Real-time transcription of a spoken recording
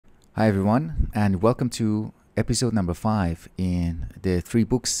Hi, everyone, and welcome to episode number 5 in the 3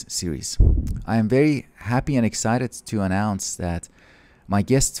 books series. I am very happy and excited to announce that my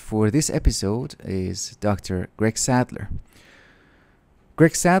guest for this episode is Dr. Greg Sadler.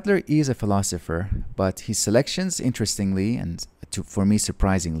 Greg Sadler is a philosopher, but his selections, interestingly and for me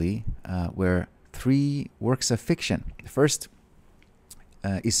surprisingly, were 3 works of fiction. The first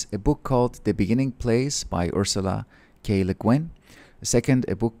is a book called The Beginning Place by Ursula K. Le Guin. The second,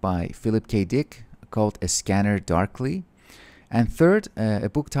 a book by Philip K. Dick called A Scanner Darkly. And third, a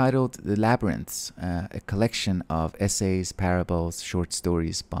book titled The Labyrinths, a collection of essays, parables, short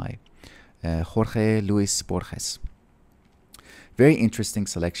stories by Jorge Luis Borges. Very interesting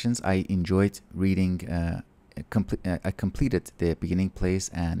selections. I enjoyed reading, I completed The Beginning Place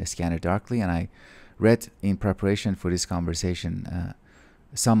and A Scanner Darkly, and I read in preparation for this conversation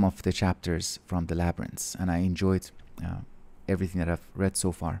some of the chapters from The Labyrinths, and I enjoyed everything that I've read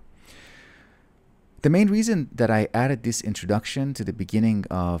so far. The main reason that I added this introduction to the beginning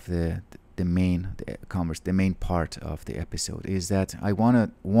of the main part of the episode is that I want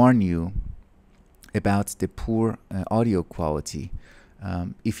to warn you about the poor audio quality.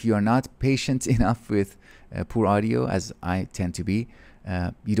 If you are not patient enough with poor audio, as I tend to be,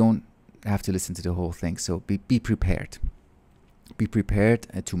 you don't have to listen to the whole thing. So be prepared. Be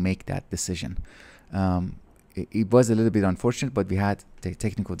prepared to make that decision. It was a little bit unfortunate, but we had the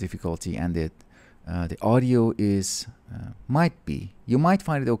technical difficulty, and the audio is you might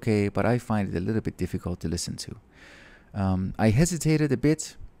find it okay, but I find it a little bit difficult to listen to. I hesitated a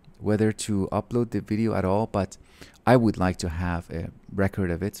bit whether to upload the video at all, but I would like to have a record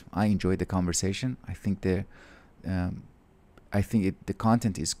of it. I enjoyed the conversation. I think the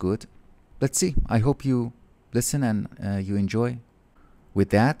content is good. Let's see. I hope you listen and you enjoy. With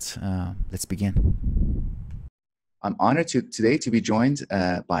that, let's begin. I'm honored today to be joined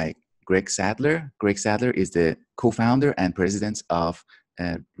by Greg Sadler. Greg Sadler is the co-founder and president of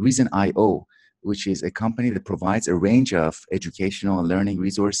ReasonIO, which is a company that provides a range of educational and learning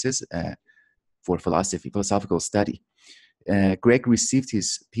resources for philosophical study. Greg received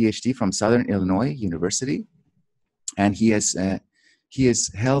his PhD from Southern Illinois University, and he has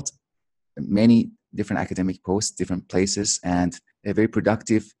held many different academic posts, different places, and a very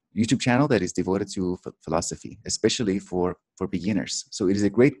productive YouTube channel that is devoted to philosophy, especially for beginners. So it is a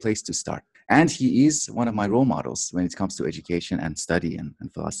great place to start. And he is one of my role models when it comes to education and study and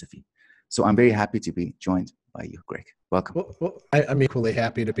philosophy. So I'm very happy to be joined by you, Greg. Welcome. Well, I'm equally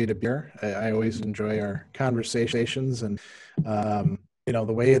happy to be here. I always enjoy our conversations, and the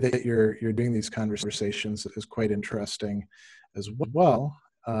way that you're doing these conversations is quite interesting as well.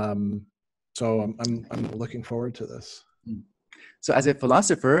 So I'm looking forward to this. So as a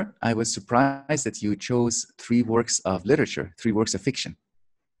philosopher, I was surprised that you chose 3 works of literature, 3 works of fiction.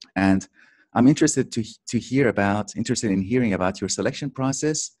 And I'm interested in hearing about your selection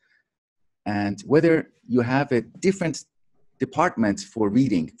process and whether you have a different department for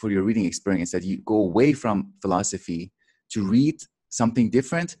your reading experience, that you go away from philosophy to read something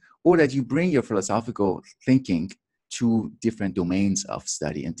different, or that you bring your philosophical thinking to different domains of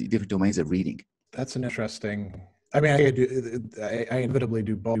study and different domains of reading. That's an interesting. I mean, I inevitably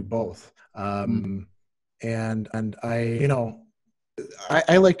do both, and I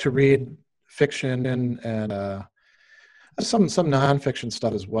like to read fiction and some nonfiction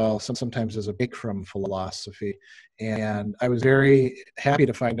stuff as well. Sometimes as a break from philosophy, and I was very happy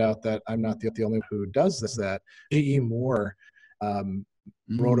to find out that I'm not the only one who does that. G.E. Moore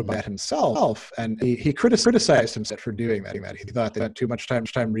wrote about that himself, and he criticized himself for doing that. He thought they had too much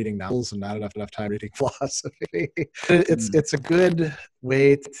time reading novels and not enough time reading philosophy. It's a good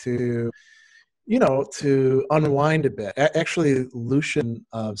way to unwind a bit. Actually, Lucian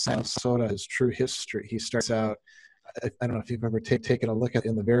of Samosata, his True History, he starts out, I don't know if you've ever taken a look at it,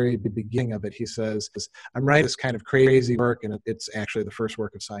 in the very beginning of it, he says, I'm writing this kind of crazy work, and it's actually the first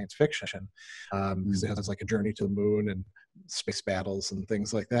work of science fiction, because it has like a journey to the moon and space battles and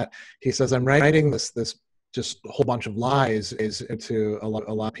things like that. He says, I'm writing this just a whole bunch of lies to a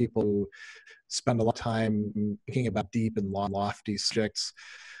lot of people who spend a lot of time thinking about deep and lofty subjects.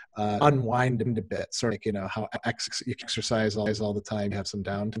 Unwind a bit, sort of like, how you exercise all the time, you have some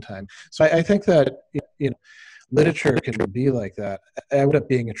downtime. So I think that literature can be like that. I end up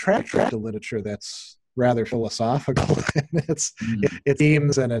being attracted to literature that's rather philosophical in its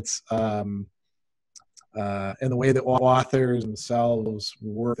themes and its in the way that authors themselves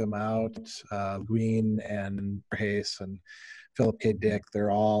work them out. Guin and Borges and Philip K. Dick,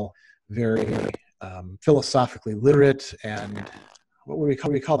 they're all very philosophically literate and what would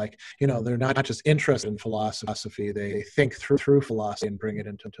we call like, they're not just interested in philosophy, they think through philosophy and bring it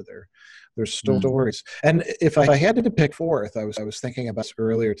into their stories. And if I had to pick fourth, I was thinking about this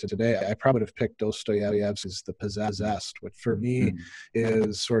earlier today, I probably would have picked Dostoevsky's The Possessed, which for me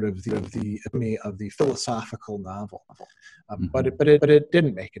is sort of the epitome of the philosophical novel. But it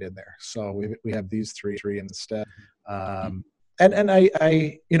didn't make it in there, so we have these three instead. And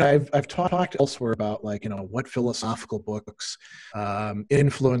I've talked elsewhere about, like, what philosophical books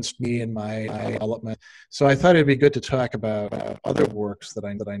influenced me in my development. So I thought it'd be good to talk about other works that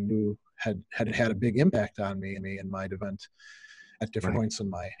I knew had a big impact on me in my development at different points in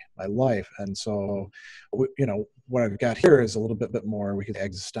my life. And so, what I've got here is a little bit more, we could say,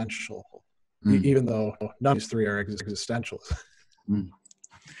 existential, even though none of these three are existential.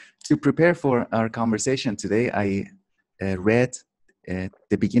 To prepare for our conversation today, I read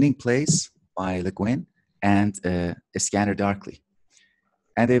The Beginning Place by Le Guin and A Scanner Darkly.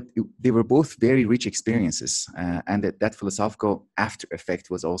 And they were both very rich experiences, and that philosophical after effect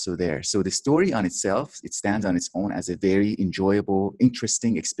was also there. So the story on itself, it stands on its own as a very enjoyable,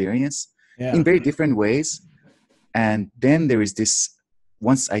 interesting experience in very different ways. And then there is this,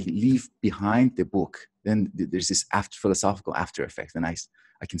 once I leave behind the book, then there's this philosophical after effect. And I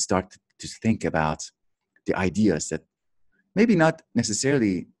can start to think about the ideas that maybe not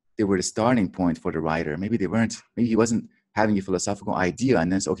necessarily they were the starting point for the writer. Maybe they weren't, maybe he wasn't having a philosophical idea and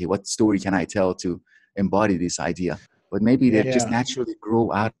then it's, okay, what story can I tell to embody this idea? But maybe they just naturally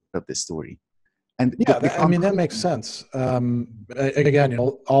grow out of the story. And that makes sense. Again,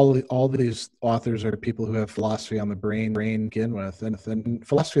 all these authors are people who have philosophy on the brain to begin with, and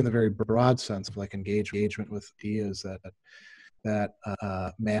philosophy in the very broad sense of like engagement with ideas that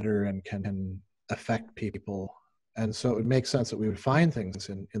matter and can affect people. And so it makes sense that we would find things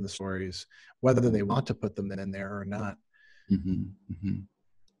in the stories, whether they want to put them in there or not.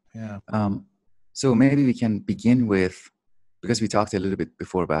 So maybe we can begin with, because we talked a little bit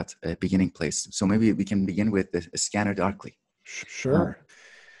before about a beginning place. So maybe we can begin with A Scanner Darkly. Sure.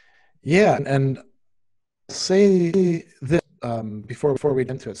 And say this before we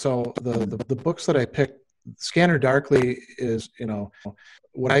get into it. So the books that I picked, Scanner Darkly is,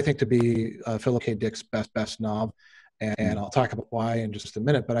 what I think to be Philip K. Dick's best novel, and I'll talk about why in just a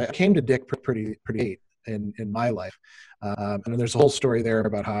minute. But I came to Dick pretty late in my life, and there's a whole story there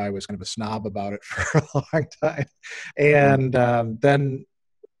about how I was kind of a snob about it for a long time, and then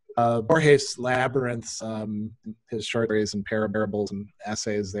Borges' Labyrinths, his short stories and parables and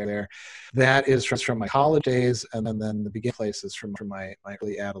essays there, that is from my college days, and then The Beginning Place is from my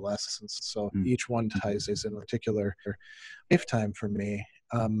early adolescence. So each one ties in a particular lifetime for me.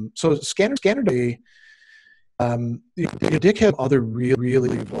 So Scanner Darkly, Dick had other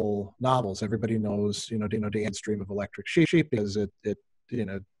really evil novels. Everybody knows, Dan's Dream of Electric Sheep, because it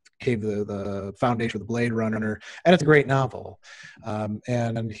gave the foundation for the Blade Runner, and it's a great novel.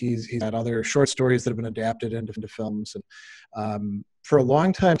 And he's had other short stories that have been adapted into films. And for a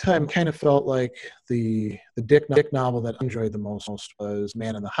long time, kind of felt like the Dick novel that I enjoyed the most was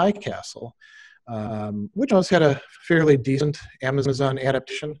Man in the High Castle, which also had a fairly decent Amazon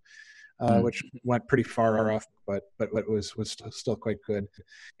adaptation, which went pretty far off, but was still quite good.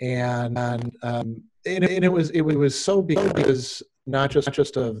 And it was so because not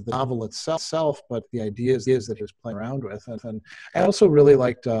just of the novel itself, but the ideas that he was playing around with. And I also really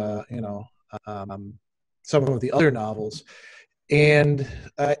liked, some of the other novels. And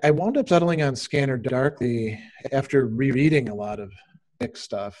I wound up settling on Scanner Darkly after rereading a lot of Nick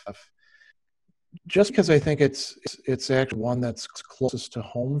stuff, just because I think it's actually one that's closest to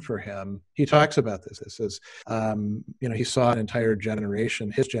home for him. He talks about this. It says, he saw an entire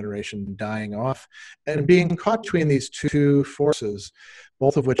generation, his generation, dying off and being caught between these two forces,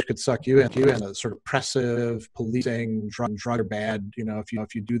 both of which could suck you in, a sort of oppressive, policing, drug are bad. If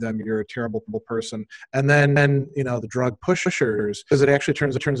you do them, you're a terrible person. And then the drug pushers, because it actually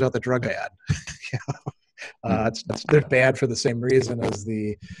turns out the drug bad. They're bad for the same reason as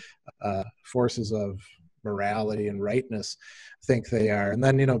the forces of morality and rightness think they are. And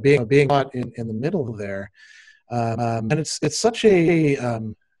then being caught in the middle there, and it's such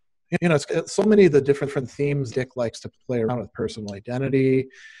a it's so many of the different themes Dick likes to play around with: personal identity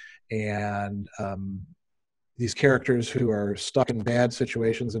and these characters who are stuck in bad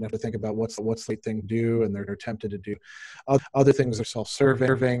situations and have to think about what's the right thing to do, and they're tempted to do other things that are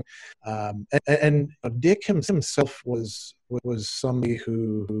self-serving. And Dick himself was somebody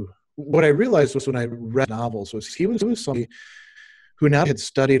who, what I realized was when I read novels, was he was somebody who now had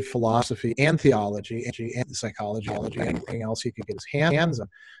studied philosophy and theology and psychology and anything else he could get his hands on,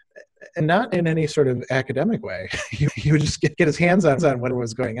 and not in any sort of academic way. He would just get his hands on what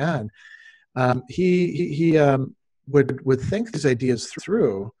was going on. He would think these ideas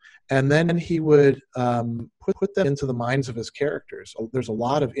through, and then he would put them into the minds of his characters. There's a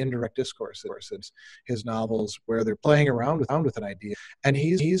lot of indirect discourse in his novels where they're playing around with an idea, and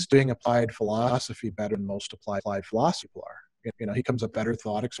he's doing applied philosophy better than most applied philosophy people are. He comes up with better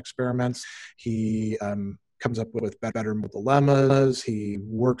thought experiments. He comes up with better dilemmas. He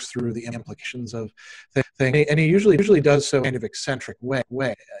works through the implications of things, and he usually does so in kind of eccentric way,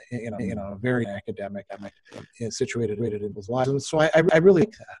 very academic, situated in his lives. And so I really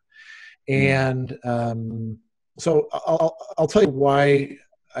like that. And so I'll tell you why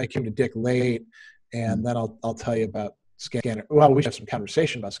I came to Dick late, and then I'll tell you about Scanner. Well, we should have some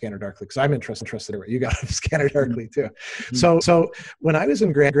conversation about Scanner Darkly, because I'm interested in what you got of Scanner Darkly too. So when I was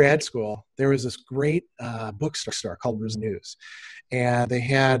in grad school, there was this great bookstore called ReasonIO, and they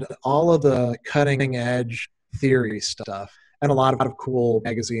had all of the cutting edge theory stuff and a lot of cool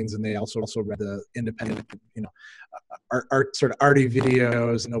magazines, and they also read the independent, art, sort of arty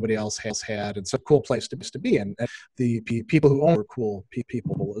videos nobody else has had. It's a cool place to be, and the people who own were cool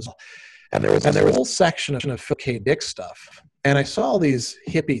people as well. And there was a whole section of Phil K. Dick stuff. And I saw all these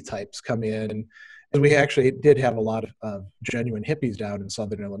hippie types come in. And we actually did have a lot of genuine hippies down in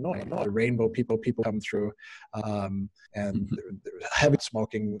Southern Illinois. The rainbow people come through. And there was heavy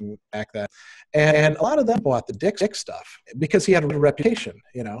smoking back then. And a lot of them bought the Dick stuff because he had a reputation,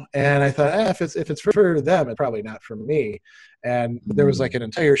 And I thought, if it's for them, it's probably not for me. And there was like an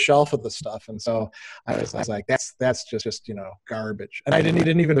entire shelf of the stuff, and so I was like, that's just garbage, and I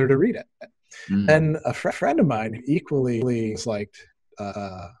didn't even know to read it. And a friend of mine equally liked,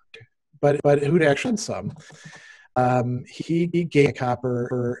 but who'd actually had some. He gave a copy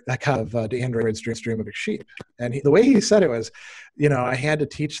of The Android's Dream of a Sheep, and the way he said it was, I had to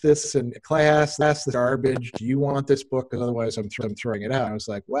teach this in class. That's the garbage. Do you want this book? Because otherwise, I'm throwing it out. I was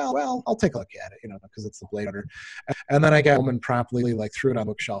like, well, I'll take a look at it, because it's the Blade Runner. And then I got home and promptly promptly threw it on a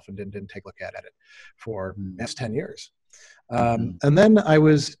bookshelf and didn't take a look at it for the next 10 years. And then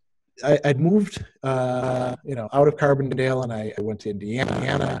I'd moved, out of Carbondale, and I went to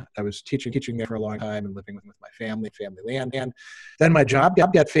Indiana. I was teaching there for a long time and living with my family land. And then my job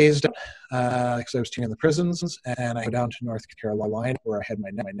got phased out because I was teaching in the prisons, and I went down to North Carolina where I had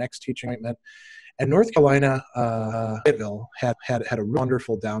my next teaching appointment. And North Carolina, Fayetteville had a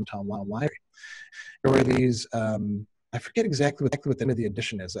wonderful downtown library. There were these. I forget exactly what the name of the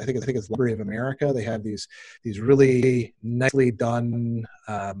edition is. I think it's Library of America. They have these really nicely done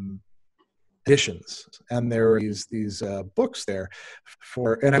editions, and there were these books there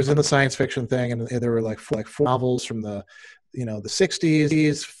and I was in the science fiction thing, and there were like four novels from the the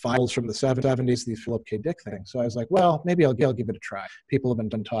 60s, 5 novels from the 70s, these Philip K. Dick things. So I was like, well, maybe I'll give it a try. People have been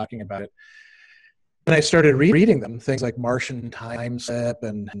done talking about it. And I started reading them, things like Martian Time Slip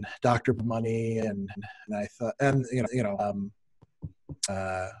and Dr. Money, and I thought, and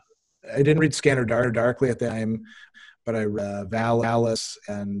I didn't read Scanner Darkly at the time, but I read Valis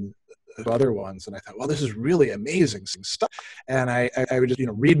and other ones, and I thought, well, this is really amazing stuff. And I would just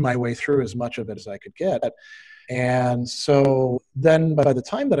read my way through as much of it as I could get. And so then by the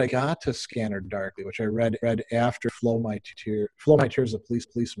time that I got to Scanner Darkly, which I read after Flow My Tears, of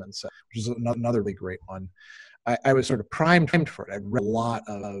Policeman, which is another really great one, I was sort of primed for it. I read a lot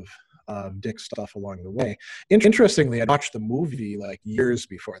of Dick stuff along the way. Interestingly, I watched the movie like years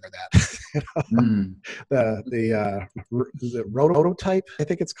before that. The Rototype, I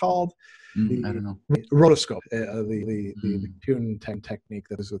think it's called. I don't know. Rotoscope, the tune technique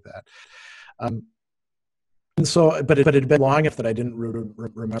that is with that. And so, but it had been long enough that I didn't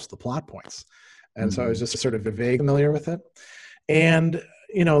remember the plot points, and so I was just sort of vague familiar with it. And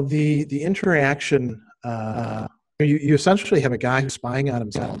the interaction, you essentially have a guy who's spying on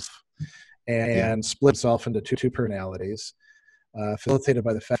himself and split himself into two personalities, facilitated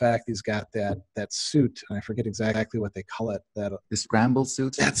by the fact he's got that suit, and I forget exactly what they call it. The scramble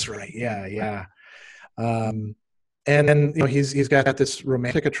suit. That's right. Yeah. And then he's got this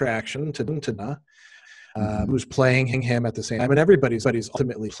romantic attraction to Dana, who's playing him at the same time, and everybody's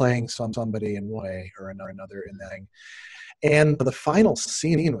ultimately playing somebody in one way or another in that thing. And the final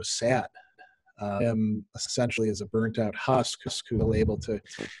scene was sad. Him essentially as a burnt out husk who's able to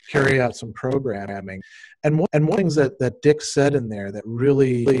carry out some programming. And one of the things that Dick said in there that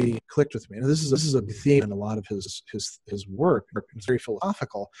really clicked with me, and this is a theme in a lot of his work, it's very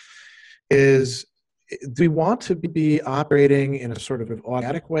philosophical, is do we want to be operating in a sort of an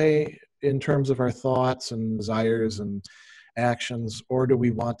automatic way in terms of our thoughts and desires and actions, or do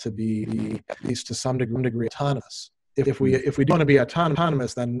we want to be at least to some degree autonomous? If we do want to be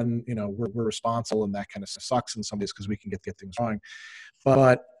autonomous, then we're responsible, and that kind of sucks in some ways because we can get things wrong.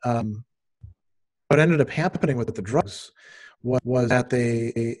 But what ended up happening with the drugs was that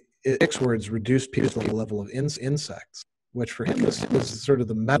X words reduced people to the level of insects, which for him was sort of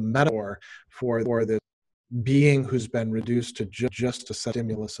the metaphor for this being who's been reduced to just a set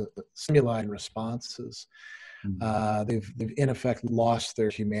stimuli and responses. They've in effect lost their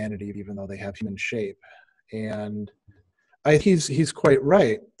humanity, even though they have human shape. And he's quite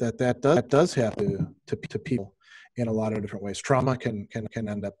right that does happen to people in a lot of different ways. Trauma can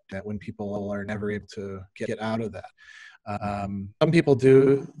end up that when people are never able to get out of that. Some people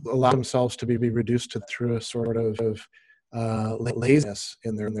do allow themselves to be reduced through a sort of laziness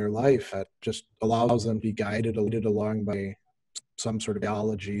in their life that just allows them to be guided along by some sort of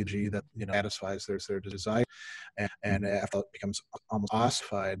biology that satisfies their desire, and after it becomes almost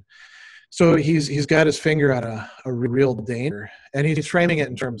ossified. So he's got his finger on a real danger, and he's framing it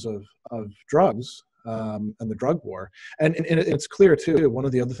in terms of drugs and the drug war. And it's clear too. One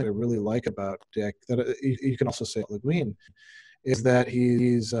of the other things I really like about Dick, that you can also say about Guin, is that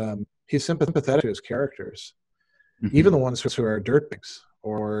he's sympathetic to his characters, even the ones who are dirtbags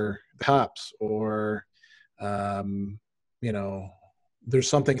or cops, or there's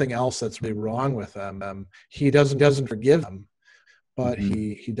something else that's really wrong with them. He doesn't forgive them, but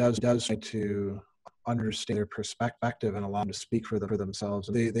he does try to understand their perspective and allow them to speak for themselves.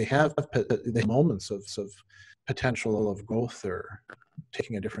 They have moments of potential of growth or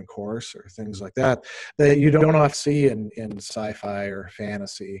taking a different course or things like that you don't often see in sci-fi or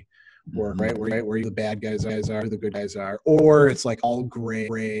fantasy work, right? Where the bad guys are, the good guys are, or it's like all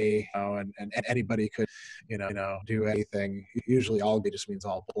gray, and anybody could, do anything. Usually, all gray just means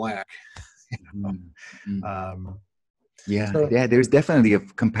all black. There's definitely a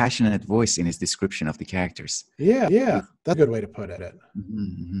compassionate voice in his description of the characters. Yeah, that's a good way to put it.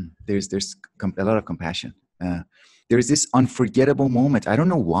 There's a lot of compassion. There's this unforgettable moment. I don't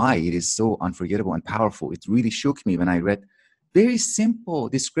know why it is so unforgettable and powerful. It really shook me when I read very simple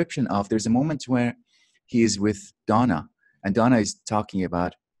description of, there's a moment where he is with Donna, and Donna is talking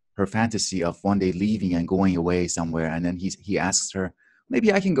about her fantasy of one day leaving and going away somewhere, and then he asks her,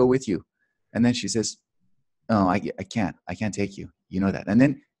 maybe I can go with you, and then she says, oh, I can't take you, that. And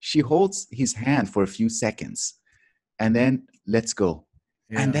then she holds his hand for a few seconds and then lets go.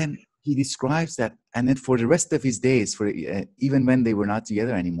 And then he describes that, and then for the rest of his days, for even when they were not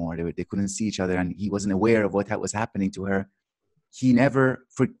together anymore, they couldn't see each other, and he wasn't aware of what was happening to her. He never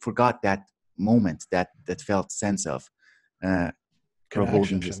forgot that moment, that felt sense of her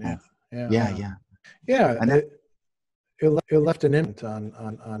holding his hand. Yeah. And it left an imprint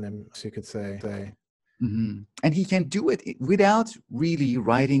on him, so you could say. And he can do it without really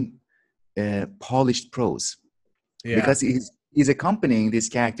writing polished prose, because he's accompanying these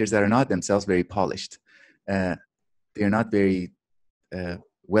characters that are not themselves very polished. They're not very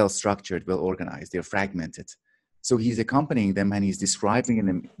well structured, well organized. They're fragmented. So he's accompanying them, and he's describing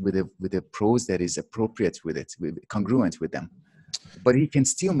them with a prose that is appropriate with it, congruent with them. But he can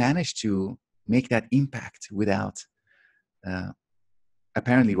still manage to make that impact without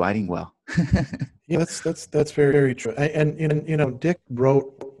apparently writing well. That's very, very true. And Dick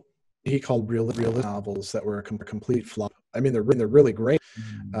wrote, he called realistic novels that were a complete flop. I mean, they're really great.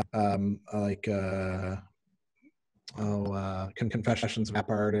 Confessions of a Map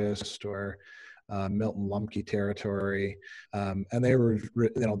Artist, or Milton Lumpke Territory, and they were,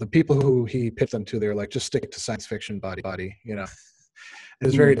 the people who he pitched them to, they were like, just stick to science fiction, buddy. It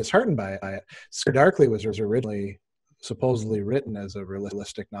was very disheartened by it. Sir Darkly was originally supposedly written as a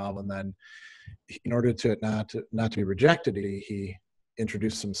realistic novel, and then in order to it not to be rejected, he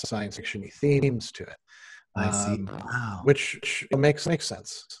introduced some science fiction themes to it. I see. Wow. Which makes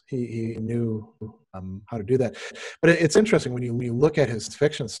sense. He knew how to do that. But it's interesting when you look at his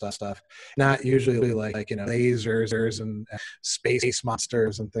fiction stuff, not usually like lasers and space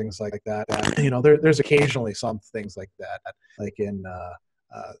monsters and things like that. There's occasionally some things like that, like in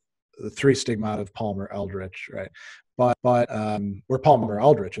the Three Stigmata of Palmer Eldritch, right? But where Palmer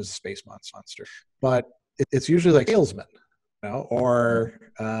Eldritch is a space monster, but it's usually like salesmen,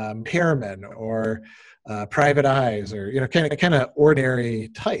 or repairmen, or private eyes, or kind of ordinary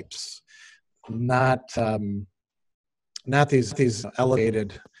types, not these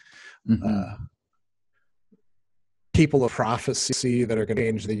elevated people of prophecy that are going to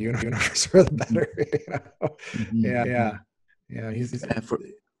change the universe for the better. He's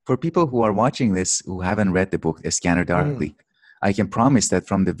for people who are watching this who haven't read the book A Scanner Darkly, I can promise that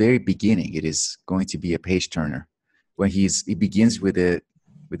from the very beginning it is going to be a page turner. when he begins with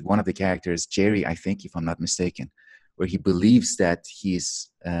one of the characters, Jerry, I think, if I'm not mistaken, where he believes that he's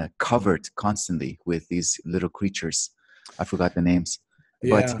covered constantly with these little creatures. I forgot the names.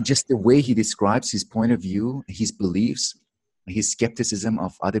 But Yeah. just the way he describes his point of view, his beliefs, his skepticism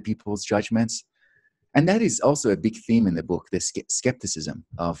of other people's judgments. And that is also a big theme in the book, the skepticism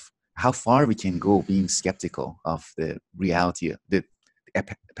of how far we can go being skeptical of the reality, the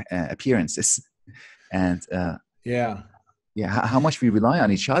appearances. And how much we rely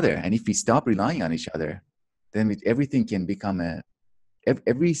on each other. And if we stop relying on each other, then everything can become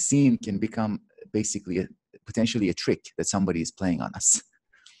every scene can become basically potentially a trick that somebody is playing on us.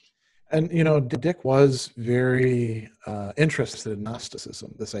 And, Dick was very interested in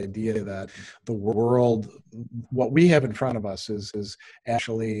Gnosticism, this idea that the world, what we have in front of us is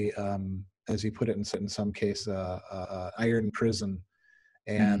actually, as he put it in some case, iron prison,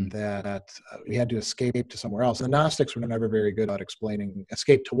 and that we had to escape to somewhere else. And the Gnostics were never very good at explaining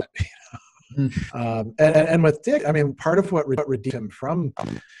escape to what. And with Dick, I mean, part of what redeemed him from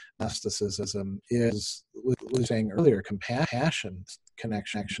Gnosticism is, was saying earlier, compassion,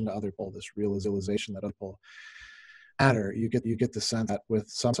 connection to other people, this realization that other people matter. You get the sense that with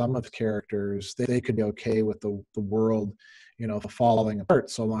some of the characters, they could be okay with the world, falling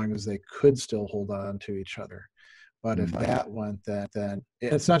apart, so long as they could still hold on to each other. But if that went, then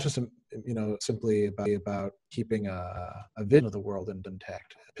it's not just simply about keeping a vision of the world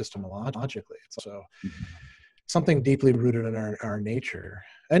intact epistemologically. It's also something deeply rooted in our nature.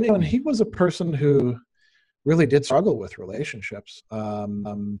 And he was a person who really did struggle with relationships. I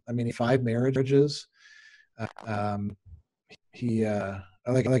mean, 5 marriages. He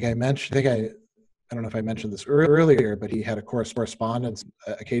like I mentioned, I don't know if I mentioned this earlier, but he had a correspondence,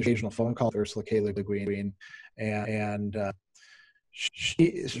 occasional phone call with Ursula K. Le Guin, and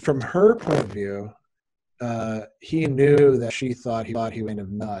she, from her point of view, he knew that she thought he was kind of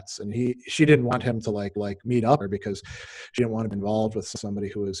nuts, and she didn't want him to like meet up her because she didn't want to be involved with somebody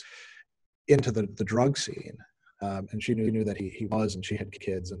who was into the drug scene, and she knew that he was, and she had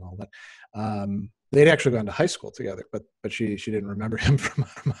kids and all that. They'd actually gone to high school together, but she didn't remember him from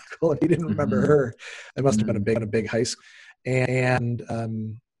high school, and he didn't remember her. It must have been a big high school, and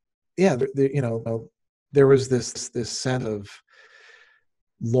there was this sense of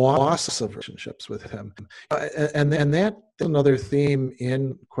loss of relationships with him, and that's another theme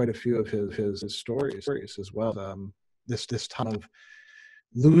in quite a few of his stories as well. This time of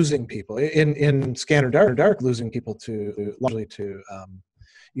losing people in Scanner Dark, losing people largely to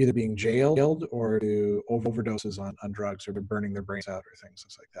either being jailed or to overdoses on drugs, or burning their brains out, or things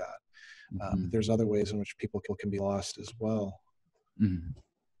like that. There's other ways in which people can be lost as well.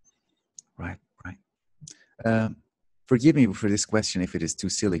 Right. Forgive me for this question if it is too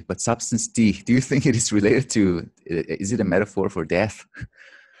silly, but substance D, do you think it is related to, is it a metaphor for death?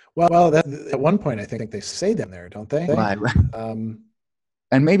 Well, at one point I think they say that in there, don't they? Right.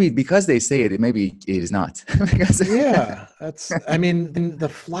 And maybe because they say it, maybe it is not. Yeah, that's. I mean, the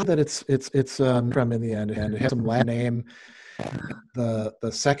flaw that it's from in the end, and it has some Latin name.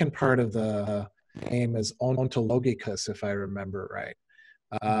 The second part of the name is ontologicus, if I remember right.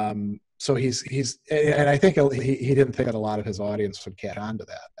 So he's, and I think he didn't think that a lot of his audience would catch on to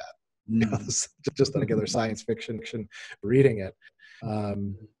that. Just regular science fiction reading it.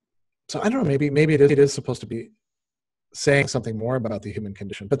 So I don't know. Maybe it is supposed to be saying something more about the human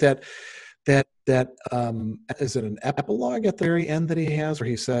condition, but that is it an epilogue at the very end that he has, where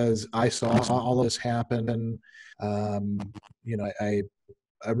he says, "I saw all of this happen, and I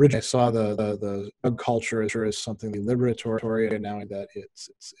originally saw the drug culture as something liberatory, and now that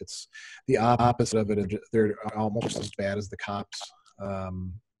it's the opposite of it. They're almost as bad as the cops." I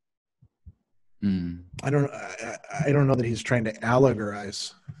don't know that he's trying to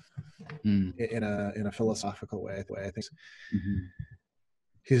allegorize in a philosophical way. I think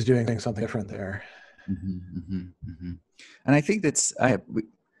he's doing something different there. And I think that's I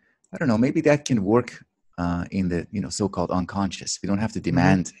don't know, maybe that can work in the so-called unconscious. We don't have to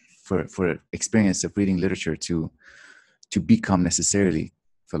demand for experience of reading literature to become necessarily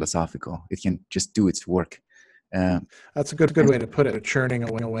philosophical. It can just do its work. That's a good way to put it. Churning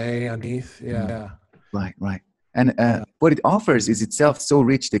away underneath. Yeah. Right. And what it offers is itself so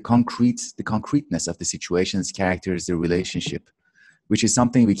rich, the concreteness of the situations, characters, the relationship, which is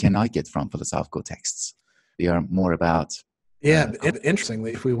something we cannot get from philosophical texts. They are more about.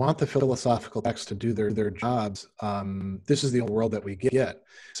 Interestingly, if we want the philosophical texts to do their jobs, this is the only world that we get.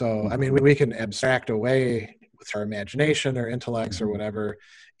 So, I mean, we can abstract away our imagination or intellects or whatever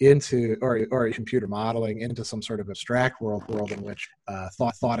into, or computer modeling into some sort of abstract world in which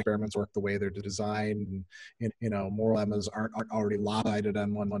thought experiments work the way they're designed, and moral dilemmas aren't already lopsided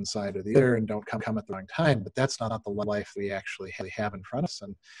on one side or the other and don't come at the wrong time. But that's not the life we actually have in front of us.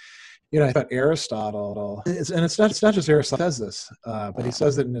 And I thought Aristotle, and it's not just Aristotle says this, but he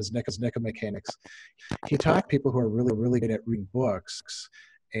says it in his Nicomachanics. He taught people who are really good at reading books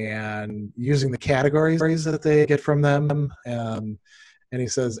and using the categories that they get from them. And he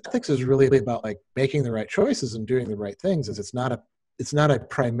says ethics is really about like making the right choices and doing the right things. It's not a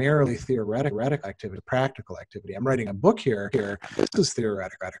primarily theoretical activity, practical activity. I'm writing a book here. This is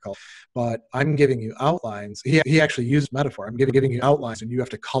theoretical, but I'm giving you outlines. He actually used metaphor. I'm giving you outlines, and you have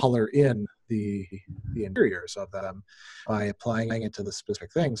to color in the interiors of them by applying it to the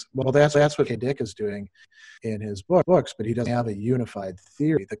specific things. Well, that's what K. Dick is doing in his books, but he doesn't have a unified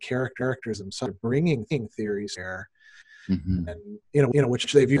theory. The characters themselves are bringing theories there. Mm-hmm. And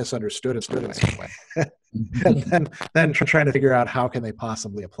which they've misunderstood anyway. And then trying to figure out how can they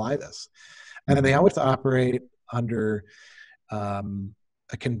possibly apply this, and they always operate under a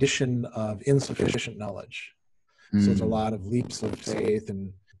condition of insufficient knowledge. So there's a lot of leaps of faith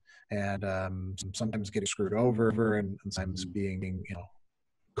and sometimes getting screwed over and sometimes being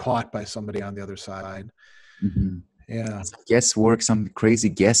caught by somebody on the other side. Mm-hmm. Yeah, some guesswork, some crazy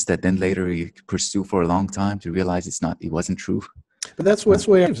guess that then later you pursue for a long time to realize it wasn't true. But that's what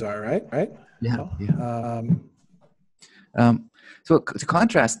waves are, right? Yeah. So in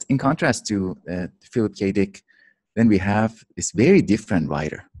contrast to Philip K. Dick, then we have this very different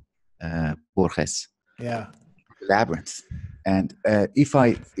writer, Borges. Yeah. Labyrinths. And the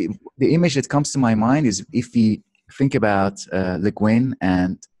image that comes to my mind is if we think about Le Guin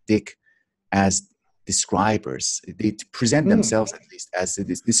and Dick as describers. They present themselves at least as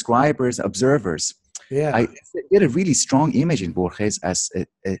describers, observers. Yeah. I get a really strong image in Borges as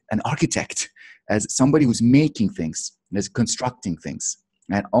an architect, as somebody who's making things, as constructing things.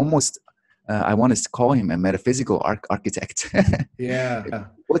 And almost, I want to call him a metaphysical architect. Yeah.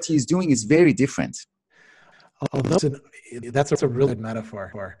 What he's doing is very different. Oh, that's a really good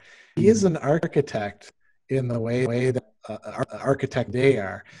metaphor. He is an architect in the way that architect they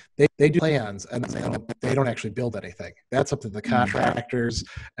are. They do plans and they don't actually build anything. That's up to the contractors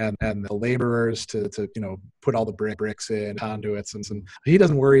and the laborers to put all the bricks in, conduits, and he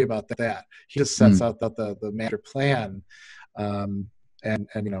doesn't worry about that. He just sets out the master plan, and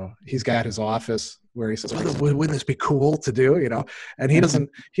he's got his office where he says, "Well, wouldn't this be cool to do?" And he doesn't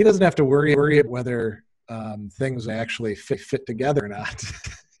have to worry whether things actually fit together or not.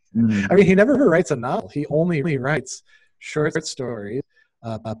 I mean, he never writes a novel. He only writes short stories,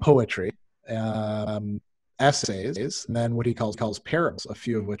 poetry, essays, and then what he calls parables, a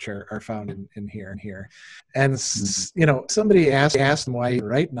few of which are found in here. And somebody asked him why he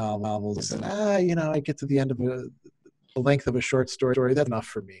write novels. He said, I get to the end of the length of a short story. That's enough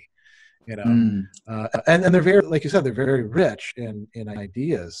for me. And they're very, like you said, they're very rich in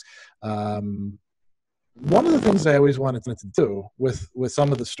ideas. One of the things I always wanted to do with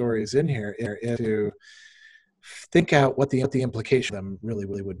some of the stories in here is to think out what the implication of them really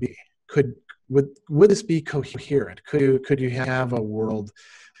would be. Would this be coherent? Could you have a world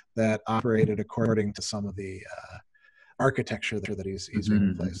that operated according to some of the architecture that he's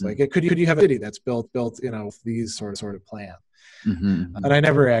bringing in place? Like, could you have a city that's built with these sort of plans? And I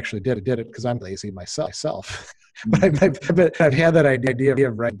never actually did it because I'm lazy myself. But I've had that idea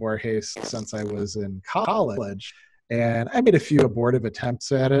of writing Borges since I was in college, and I made a few abortive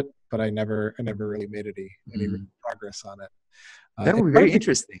attempts at it, but I never really made any progress on it. That would be very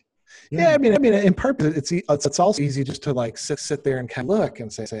interesting. Yeah, I mean, in part, it's also easy just to like sit there and kind of look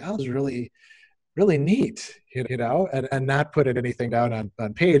and say, "Oh, this is really, really neat," and not put anything down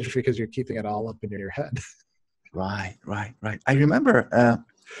on page because you're keeping it all up in your head. Right. I remember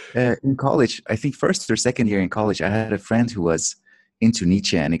in college, I think first or second year in college, I had a friend who was into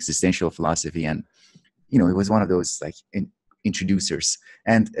Nietzsche and existential philosophy, and he was one of those like introducers.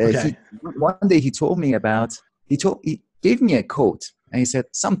 And one day he told me he gave me a quote, and he said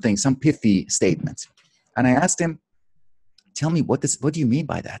some pithy statement, and I asked him, "Tell me what do you mean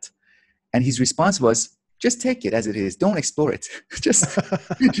by that?" And his response was, "Just take it as it is. Don't explore it. just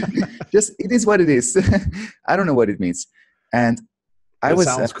it is what it is." I don't know what it means. And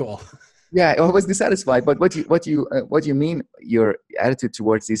sounds cool. Yeah, I was dissatisfied. But what you mean? Your attitude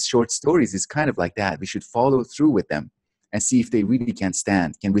towards these short stories is kind of like that. We should follow through with them and see if they really can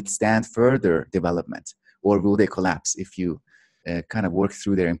withstand further development, or will they collapse if you kind of work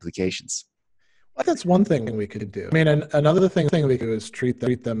through their implications? That's one thing we could do. I mean, another thing we could do is treat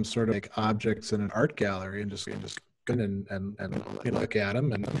them sort of like objects in an art gallery and just go in and look at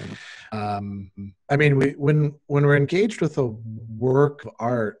them. And I mean, when we're engaged with a work of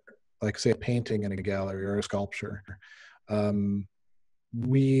art, like say a painting in a gallery or a sculpture,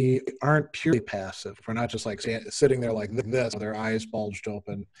 we aren't purely passive. We're not just like sitting there like this, with our eyes bulged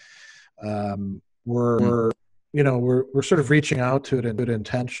open. We're we're sort of reaching out to it in good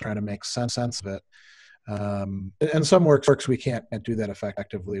intention, trying to make sense of it. And some works we can't do that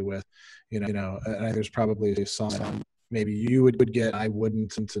effectively with, and there's probably some maybe you would get, I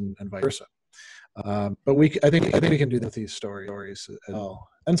wouldn't, and vice versa. But I think we can do that with these stories as well.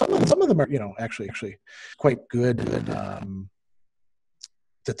 And some of them are, actually quite good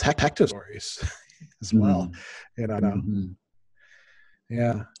detective stories as well.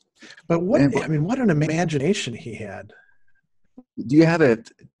 Yeah. But what an imagination he had. Do you have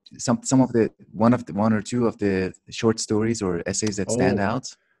some of the one or two of the short stories or essays that stand out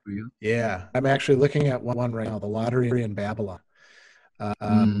for you? Yeah, I'm actually looking at one right now, The Lottery in Babylon,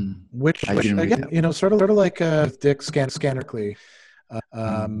 which again, sort of like Dick Scannercly.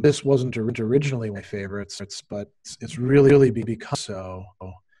 This wasn't originally my favorites, but it's really become so.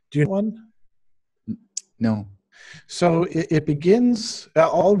 Do you know one? No. So it begins,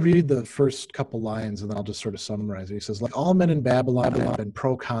 I'll read the first couple lines and then I'll just sort of summarize it. He says, like all men in Babylon have been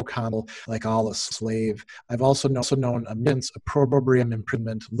pro-consul, like all a slave. I've also known a mince, opprobrium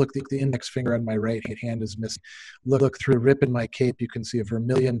imprisonment. Look, the index finger on my right hand is missing. Look through a rip in my cape, you can see a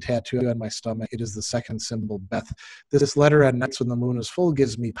vermilion tattoo on my stomach. It is the second symbol, Beth. This letter at nights when the moon is full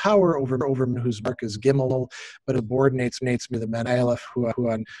gives me power over whose mark is Gimel, but subordinates me the men Aleph, who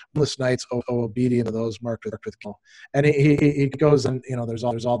on moonless nights owe obedience to those marked with Gimel. And he goes, and there's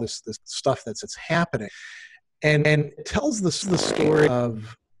all this stuff that's happening, and it tells the story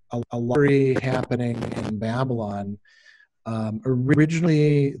of a lottery happening in Babylon.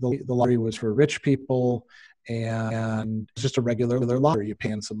 Originally, the lottery was for rich people, and it's just a regular lottery. You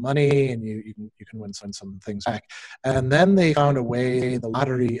pay in some money, and you can win some things back. And then they found a way. The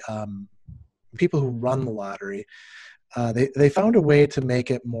lottery people who run the lottery. They found a way to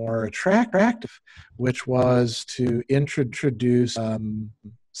make it more attractive, which was to introduce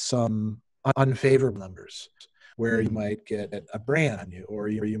some unfavorable numbers, where you might get a brand on you, or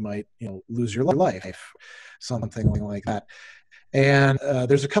you might lose your life, something like that. And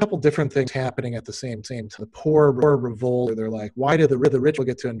there's a couple different things happening at the same time. The poor revolt. They're like, why do the rich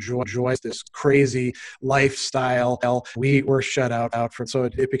get to enjoy this crazy lifestyle? We were shut out from. So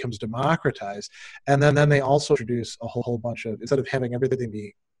it becomes democratized. And then they also introduce a whole bunch of, instead of having everything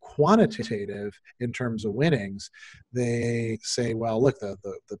be quantitative in terms of winnings, they say, well, look, the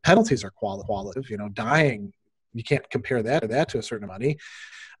penalties are qualitative. Dying, you can't compare that to a certain money.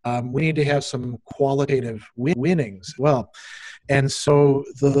 We need to have some qualitative winnings. Well, and so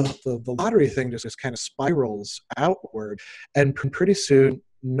the lottery thing just kind of spirals outward, and pretty soon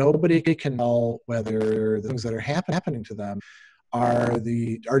nobody can tell whether the things that are happening to them are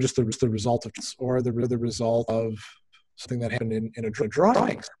just the result of, or the result of something that happened in a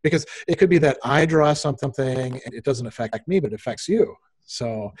drawing. Because it could be that I draw something and it doesn't affect me, but it affects you.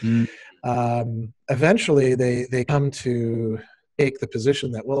 So eventually they come to take the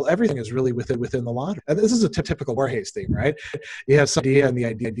position that, well, everything is really within the lottery. And this is a typical Borges thing, right? You have some idea, and the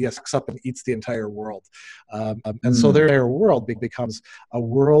idea sucks up and eats the entire world. And so their entire world becomes a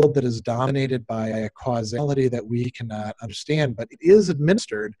world that is dominated by a causality that we cannot understand, but it is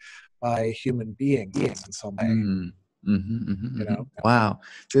administered by human beings in some way. Wow.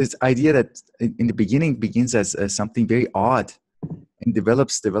 So this idea that in the beginning begins as something very odd, and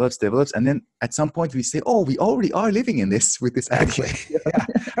develops, and then at some point we say, "Oh, we already are living in this with this Exactly." Yeah.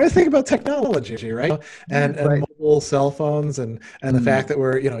 I was thinking about technology, right? And mobile cell phones, and the fact that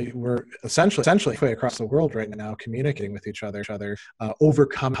we're essentially across the world right now communicating with each other,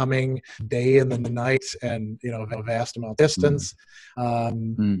 overcoming day and the night, and a vast amount of distance.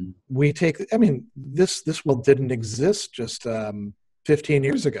 We take. I mean, this world didn't exist just 15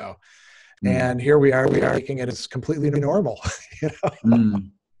 years ago. And here we are making it as completely normal.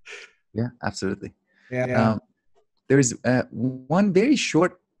 Yeah, absolutely. Yeah. There is one very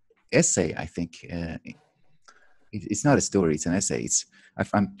short essay, I think. It's not a story, it's an essay.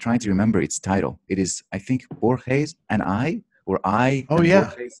 I'm trying to remember its title. It is, I think, Borges and I, or I and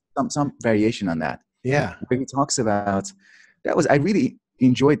Borges, some variation on that. Yeah. Where he talks about, I really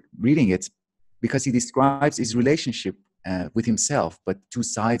enjoyed reading it, because he describes his relationship with himself, but two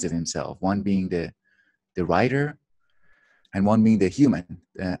sides of himself, one being the writer and one being the human,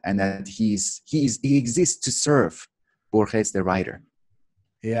 and that he exists to serve Borges, the writer.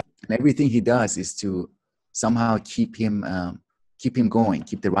 Yeah. And everything he does is to somehow keep him going,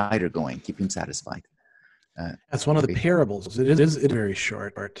 keep the writer going, keep him satisfied. That's one of the parables. It is very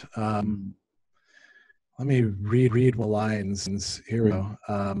short. Let me read the lines. Here we go.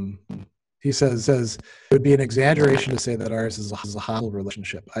 He says, it would be an exaggeration to say that ours is a hostile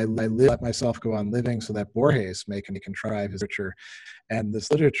relationship. I let myself go on living so that Borges may contrive his literature, and this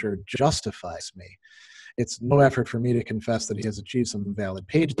literature justifies me. It's no effort for me to confess that he has achieved some valid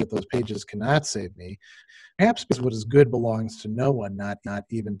pages, but those pages cannot save me. Perhaps because what is good belongs to no one, not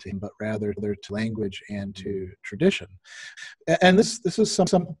even to him, but rather to language and to tradition. And this is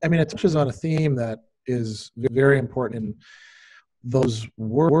some. I mean, it touches on a theme that is very important in those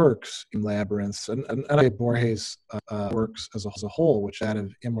works in Labyrinths, and Borges' works as a whole, which is that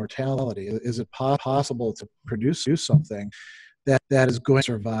of immortality. Is it possible to produce something that is going to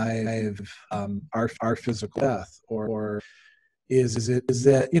survive our physical death, or is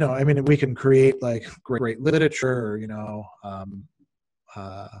that, you know, I mean, we can create like great literature, you know,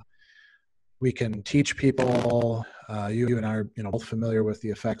 we can teach people. You and I are, you know, both familiar with the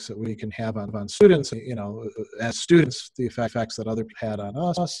effects that we can have on students. You know, as students, the effects that others had on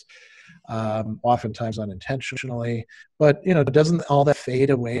us, oftentimes unintentionally. But, you know, doesn't all that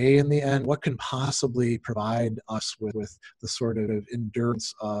fade away in the end? What can possibly provide us with the sort of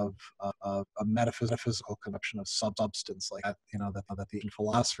endurance of a metaphysical connection of substance like that, you know, that the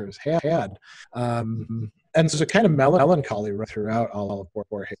philosophers had? And there's a kind of melancholy right throughout all of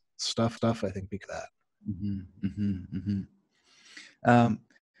Borges' stuff, I think, because of that.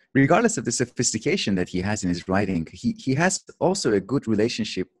 Regardless of the sophistication that he has in his writing, he has also a good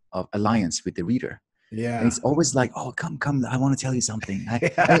relationship of alliance with the reader. Yeah. And it's always like, oh, come, I want to tell you something.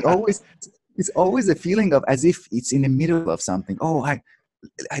 It's always a feeling of as if it's in the middle of something. Oh,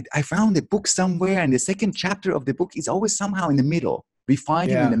 I found a book somewhere, and the second chapter of the book is always somehow in the middle. We find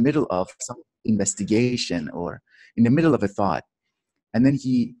him in the middle of some investigation or in the middle of a thought. And then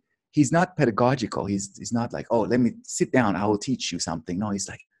he's not pedagogical. He's not like, oh, let me sit down, I will teach you something. No, he's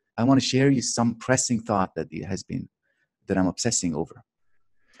like, I want to share you some pressing thought that I'm obsessing over.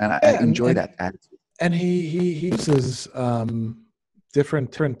 And I enjoy that attitude. And he uses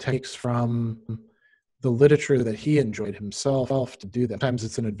different techniques from the literature that he enjoyed himself to do that. Sometimes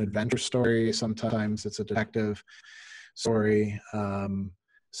it's an adventure story. Sometimes it's a detective story.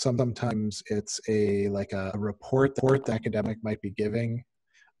 Sometimes it's a report the academic might be giving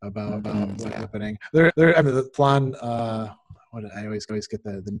about what's happening. I mean, the plan. What I always get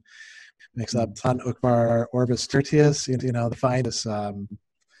the mix up. Plan Ukbar Orbis Tertius. You know, they find this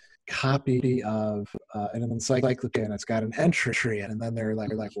copy of an encyclopedia, and it's got an entry in, and then they're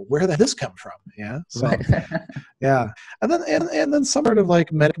like, well, where did this come from? Yeah. So, yeah. And then some sort of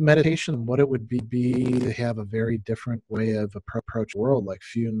like meditation, what it would be to have a very different way of approach the world, like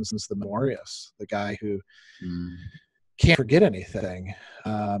Funes the Memorious, the guy who can't forget anything,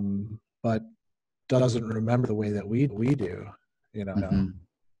 but doesn't remember the way that we do, you know.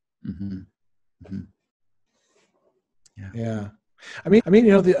 Yeah. I mean,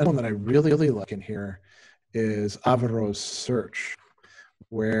 you know, the one that I really like in here is Averroes' Search,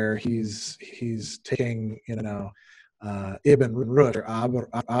 where he's taking, you know, Ibn Rushd, or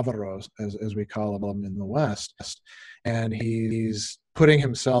Averroes, as we call him in the West, and he's putting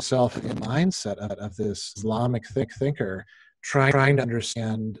himself in the mindset of this Islamic thinker, trying to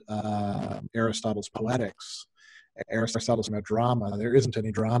understand Aristotle's poetics. Aristotle's about drama. There isn't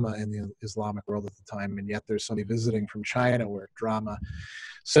any drama in the Islamic world at the time, and yet there's somebody visiting from China where drama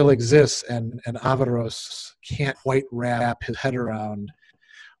still exists, and Averroes can't quite wrap his head around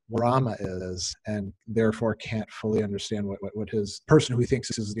what drama is, and therefore can't fully understand what his person who he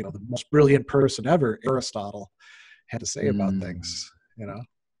thinks is, you know, the most brilliant person ever, Aristotle, had to say about things, you know.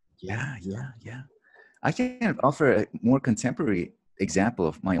 Yeah. I can offer a more contemporary example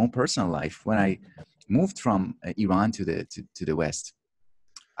of my own personal life. When I moved from Iran to the West,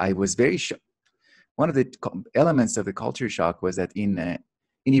 I was very shocked. One of the elements of the culture shock was that in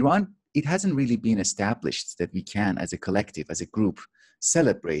Iran, it hasn't really been established that we can, as a collective, as a group,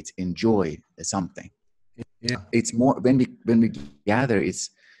 celebrate, enjoy something. Yeah. It's more when we gather. It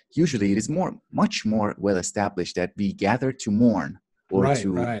is much more well established that we gather to mourn or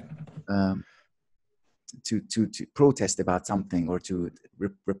to protest about something, or to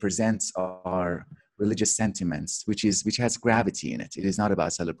represent our religious sentiments, which has gravity in it. It is not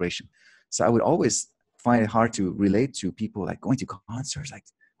about celebration. So I would always find it hard to relate to people like going to concerts, like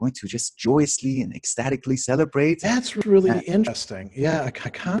going to just joyously and ecstatically celebrate. That's really interesting. Yeah, a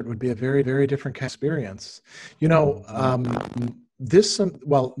concert would be a very, very different kind of experience. You know,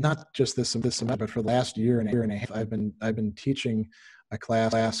 not just this semester, but for the last year and a half, I've been teaching a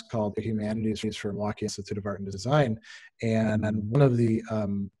class called The Humanities from Milwaukee Institute of Art and Design. And one of the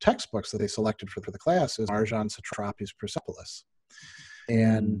textbooks that they selected for the class is Marjan Satrapi's Persepolis.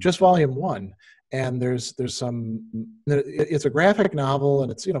 And just volume 1. And there's some, it's a graphic novel,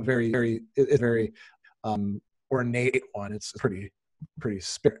 and it's, you know, very ornate one. It's pretty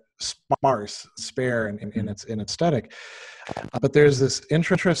spare in its aesthetic. But there's this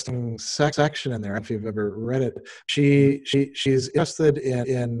interesting section in there. If you've ever read it, she's interested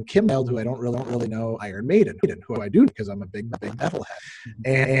in Kim Wilde, who I don't really know, Iron Maiden, who I do because I'm a big metalhead,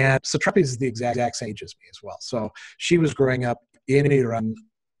 and Satrapi is the exact same age as me as well. So she was growing up in Iran,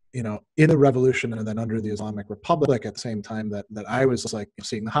 you know, in the revolution, and then under the Islamic Republic at the same time that I was like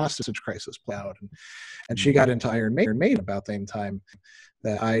seeing the hostage crisis play out, and she got into Iron Maiden about the same time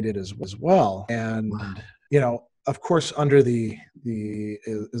that I did as well. And you know, of course, under the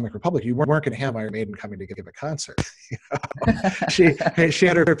Islamic Republic, you weren't going to have Iron Maiden coming to give a concert. You know? she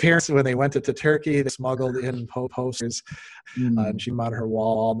had her parents, when they went to Turkey, they smuggled in posters, and she mounted her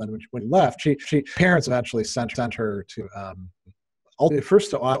wall. And then when she left, she parents eventually sent her to. First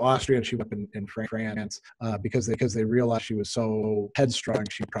to Austria, and she went up in France because they realized she was so headstrong,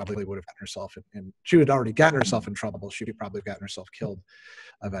 she probably would have gotten herself in. She had already gotten herself in trouble. She would probably have gotten herself killed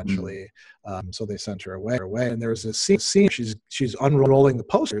eventually. So they sent her away. And there was this scene. She's unrolling the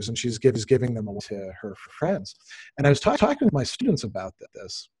posters, and she's giving them away to her friends. And I was talking with my students about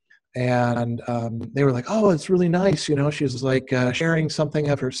this. And they were like, "Oh, it's really nice." You know, she's like sharing something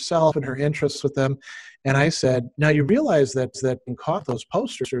of herself and her interests with them. And I said, "Now you realize that being caught those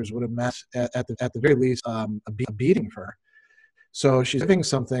posters would have meant at the very least a beating for her. So she's giving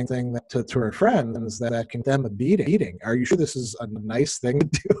something that to her friends that can them a beating. Are you sure this is a nice thing to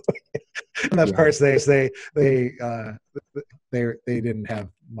do?" And of course, they didn't have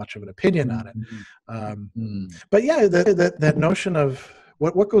much of an opinion on it. But yeah, that notion of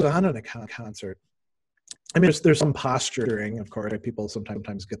what goes on in a concert. I mean, there's some posturing, of course. People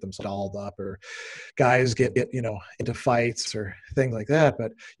sometimes get themselves dolled up, or guys get you know, into fights or things like that.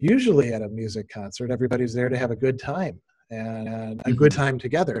 But usually at a music concert, everybody's there to have a good time and a good time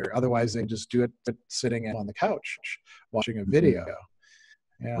together. Otherwise, they just do it sitting on the couch watching a video.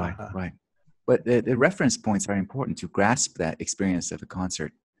 Yeah. Right. But the reference points are important to grasp that experience of a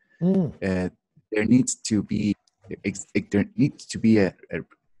concert. There needs to be a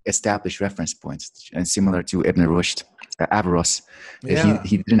established reference points, and similar to Ibn Rushd, Averroes,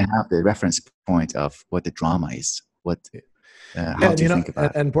 he didn't have the reference point of what the drama is. How do you think about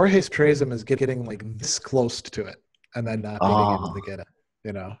it? And Borges portrays him as getting like this close to it, and then not being able to get it.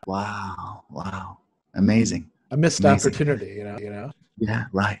 You know. Wow, amazing. A missed opportunity. You know. Yeah,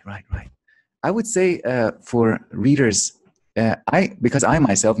 right. I would say for readers, because I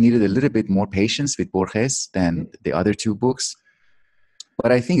myself needed a little bit more patience with Borges than the other two books,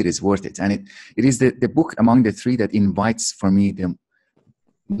 but I think it is worth it. And it is the book among the three that invites for me the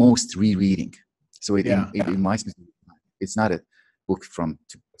most rereading. So it invites me. It's not a book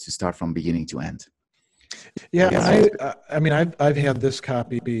to start from beginning to end. Yeah, I mean, I've had this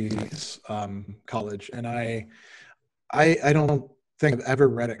copy college, and I don't think I've ever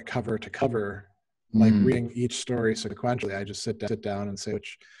read it cover to cover, like reading each story sequentially. I just sit down and say,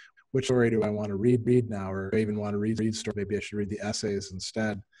 which story do I want to read now, or I even want to read story? Maybe I should read the essays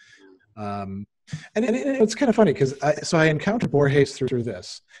instead. And it's kind of funny because I encountered Borges through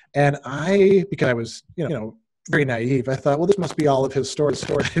this, and because I was very naive, I thought, well, this must be all of his stories.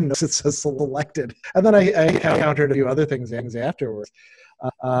 I didn't know it says selected, and then I encountered a few other things afterwards,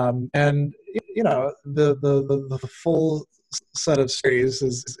 and the full set of series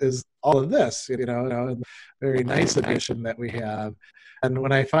is all of this, a very nice edition that we have. And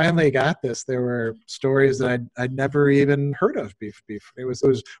when I finally got this, there were stories that I'd never even heard of before. It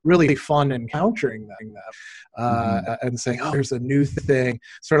was really fun encountering them and saying, oh, there's a new thing.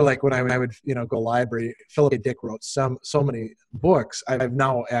 Sort of like when I would go to the library. Philip K. Dick wrote so many books. I've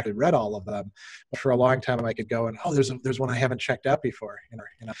now actually read all of them. But for a long time, I could go and there's one I haven't checked out before.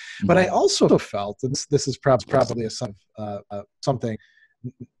 But I also felt, and this is probably something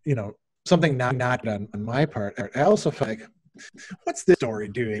something not done on my part. I also felt like, what's this story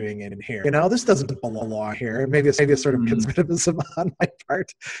doing in here? This doesn't belong here. Maybe it's a sort of conservatism on my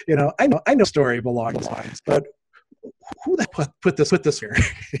part. I know story belongs, but who the put this here?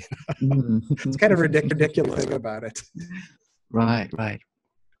 It's kind of ridiculous thing about it. Right.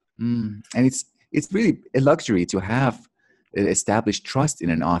 And it's really a luxury to have established trust in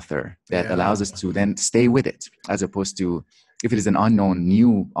an author that allows us to then stay with it, as opposed to if it is an unknown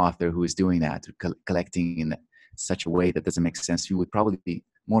new author who is doing that, collecting in such a way that doesn't make sense, you would probably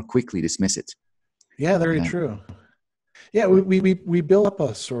more quickly dismiss it. Yeah, very true. Yeah, we build up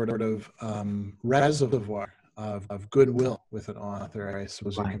a sort of reservoir of goodwill with an author, I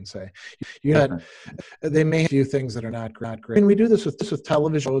suppose you Right. can say. You know, Definitely. they may do things that are not great. And we do this with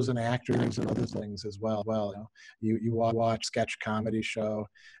television shows and actors and other things as well. You watch sketch comedy show,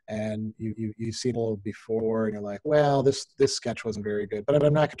 and you see people before, and you're like, well, this sketch wasn't very good, but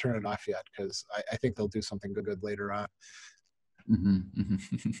I'm not going to turn it off yet because I think they'll do something good later on.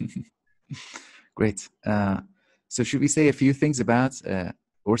 Great. So should we say a few things about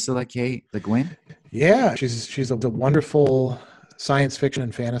Ursula K. Le Guin? Yeah, she's a wonderful science fiction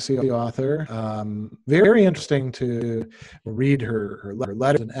and fantasy author. Very interesting to read her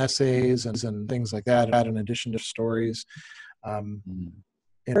letters and essays and things like that, in addition to stories. In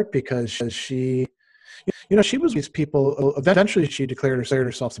part because she was these people. Eventually, she declared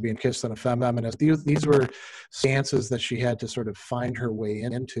herself to be enkissed and a feminist. These were stances that she had to sort of find her way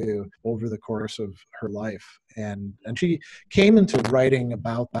into over the course of her life, and she came into writing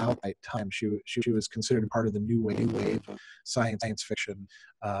about that time. She was considered part of the new wave of science fiction,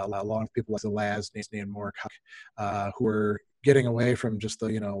 along with people like Zelazny and Moorcock, who were getting away from just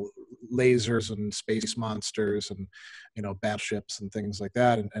the lasers and space monsters and battleships and things like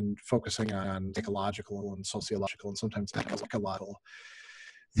that, and focusing on psychological and sociological and sometimes ecological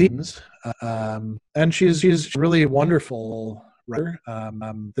themes. And she's really a wonderful writer.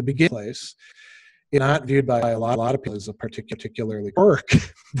 The Beginning Place is not viewed by a lot of people as a particularly work,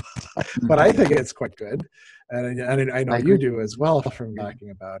 but I think it's quite good, and I know you do as well from talking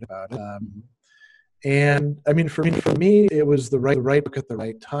about it. And I mean, for me, it was the right book at the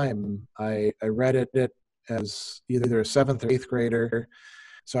right time. I read it as either a 7th or 8th grader,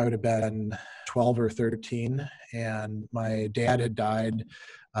 so I would have been 12 or 13. And my dad had died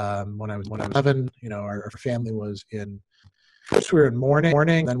when I was 11. Our family was in. First, we were in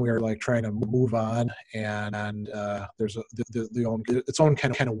mourning. Then we were like trying to move on, and there's its own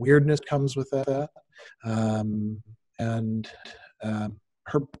kind of weirdness comes with that.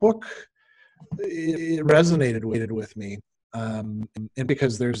 Her book, it resonated with me, and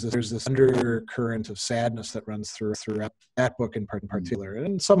because there's this undercurrent of sadness that runs through that book in particular,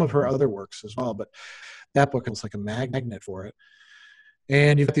 and some of her other works as well. But that book is like a magnet for it.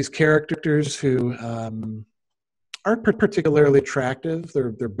 And you've got these characters who aren't particularly attractive.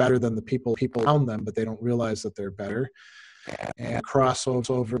 They're better than the people around them, but they don't realize that they're better, and cross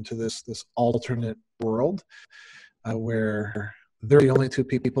over into this alternate world where they're the only two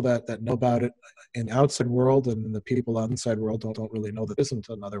people that know about it in the outside world, and the people on the inside world don't really know that there isn't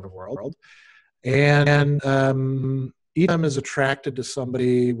another world. And each of them is attracted to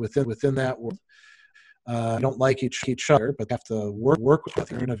somebody within that world. Don't like each other, but they have to work with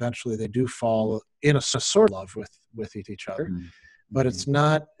her, and eventually they do fall in a sort of love with each other. But it's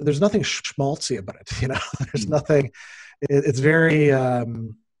not. There's nothing schmaltzy about it. There's nothing. It's very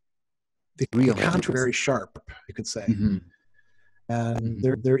the contrast very sharp, you could say. And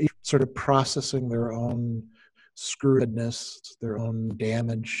they're each sort of processing their own screwedness, their own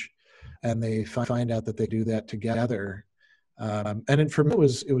damage, and they find out that they do that together. And for me,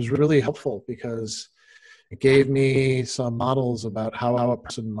 it was really helpful because it gave me some models about how a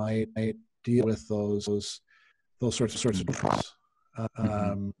person might deal with those sorts of problems.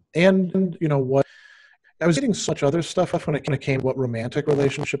 And what I was getting so much other stuff when it came to what romantic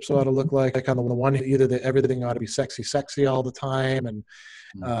relationships ought to look like. Like on the one, either that everything ought to be sexy all the time, and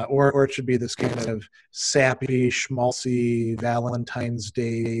or it should be this kind of sappy, schmaltzy, Valentine's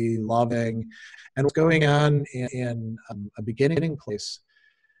Day loving. And what's going on in A Beginning Place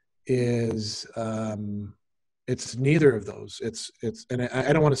is it's neither of those. It's and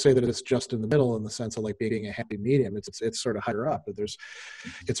I don't want to say that it's just in the middle in the sense of like being a happy medium. It's sort of higher up, but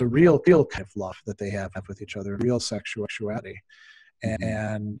it's a real kind of love that they have with each other, real sexuality.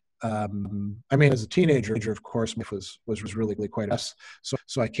 And I mean, as a teenager, of course, my life was really quite a mess.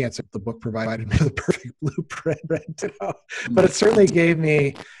 So I can't say the book provided me the perfect blueprint, but it certainly gave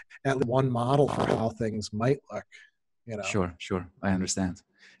me at least one model for how things might look. Sure, I understand.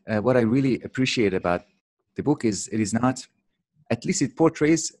 What I really appreciate about the book is it is not, at least it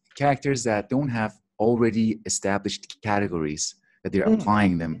portrays characters that don't have already established categories that they're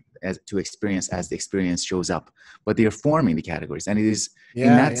applying them to experience as the experience shows up, but they're forming the categories. And it is, in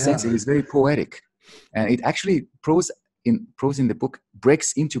that sense, it is very poetic. And it actually, prose in the book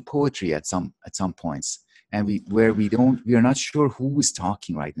breaks into poetry at some points. And we are not sure who is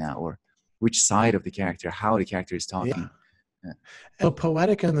talking right now, or which side of the character, how the character is talking. So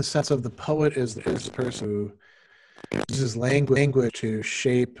poetic in the sense of the poet is the person who uses language to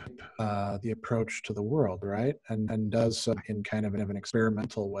shape the approach to the world, right? And does so in kind of an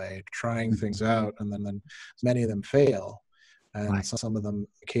experimental way, trying things out, and then many of them fail. And Right. some of them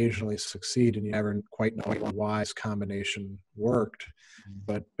occasionally succeed, and you never quite know why this combination worked,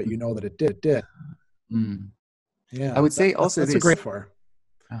 but you know that it did. Mm. Yeah, I would say also that's this. a great for.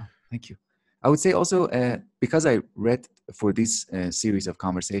 Oh, thank you. I would say also, because I read for this series of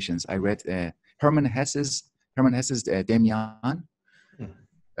conversations, I read Hermann Hesse's Demian,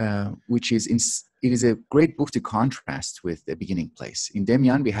 which is it is a great book to contrast with The Beginning Place. In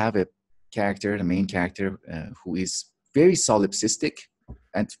Demian, we have a character, the main character, who is very solipsistic,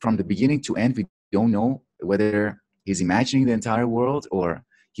 and from the beginning to end, we don't know whether he's imagining the entire world or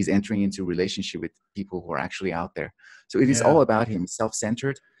he's entering into relationship with people who are actually out there. So it is all about him,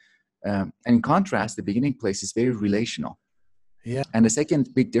 self-centered. And in contrast, The Beginning Place is very relational. Yeah. And the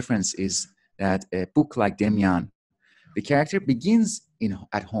second big difference is that a book like Demian, the character begins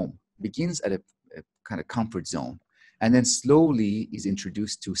at home, begins at a kind of comfort zone, and then slowly is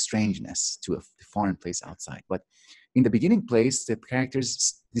introduced to strangeness, to a foreign place outside. But in The Beginning Place, the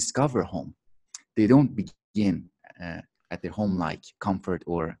characters discover home. They don't begin at their home-like comfort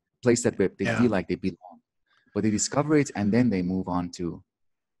or place that they feel like they belong, but they discover it and then they move on to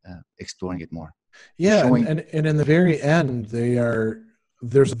exploring it more. Yeah, and in the very end,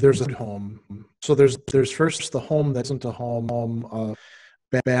 there's a home. So there's first the home that isn't a home of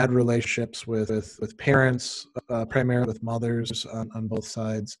bad relationships with parents, primarily with mothers on both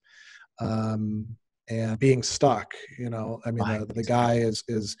sides, and being stuck. You know, I mean, the guy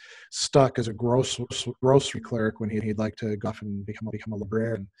is stuck as a grocery clerk when he'd like to go off and become a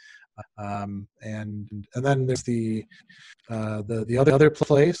librarian. And then there's the other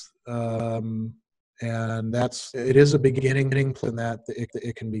place, and it is a beginning in that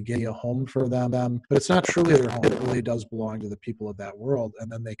it can be a home for them, but it's not truly their home. It really does belong to the people of that world, and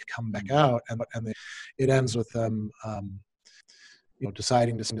then they come back out, and it ends with them,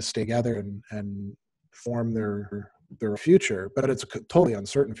 deciding to stay together and form their future. But it's a totally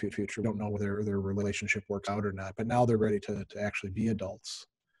uncertain future. We don't know whether their relationship works out or not. But now they're ready to actually be adults.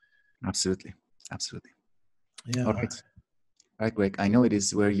 Absolutely. Yeah. All right, Greg. I know it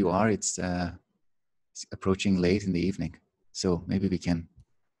is where you are. It's approaching late in the evening, so maybe we can,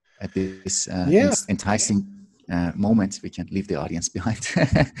 at this enticing moment, we can leave the audience behind.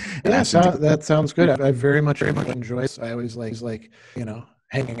 That sounds good. I very much enjoy it. I always like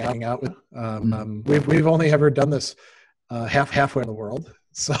hanging out with. We've only ever done this halfway in the world,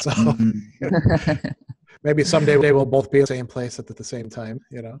 so maybe someday we'll both be in the same place at the same time.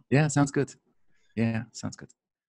 Yeah, sounds good. Yeah, sounds good.